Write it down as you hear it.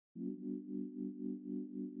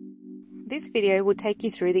This video will take you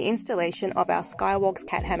through the installation of our Skywalks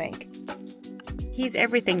Cat Hammock. Here's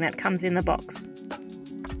everything that comes in the box.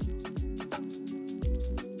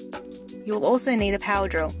 You'll also need a power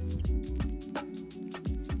drill.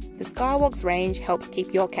 The Skywalks range helps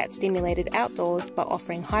keep your cat stimulated outdoors by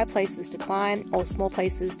offering high places to climb or small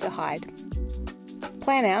places to hide.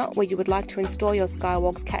 Plan out where you would like to install your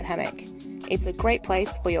Skywalks Cat Hammock. It's a great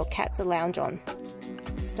place for your cat to lounge on.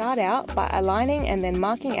 Start out by aligning and then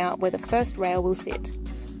marking out where the first rail will sit.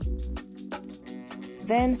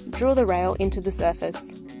 Then drill the rail into the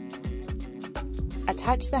surface.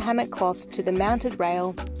 Attach the hammock cloth to the mounted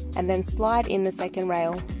rail and then slide in the second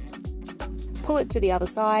rail. Pull it to the other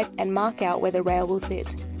side and mark out where the rail will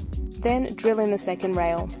sit. Then drill in the second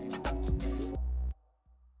rail.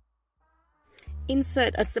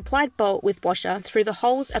 Insert a supplied bolt with washer through the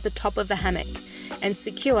holes at the top of the hammock and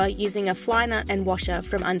secure using a fly nut and washer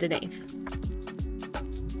from underneath.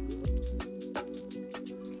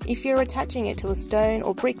 If you're attaching it to a stone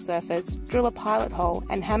or brick surface, drill a pilot hole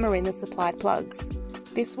and hammer in the supplied plugs.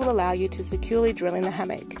 This will allow you to securely drill in the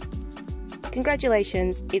hammock.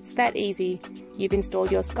 Congratulations, it's that easy. You've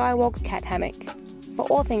installed your Skywalks Cat Hammock. For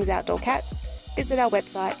all things outdoor cats, visit our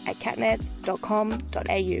website at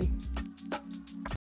catnets.com.au.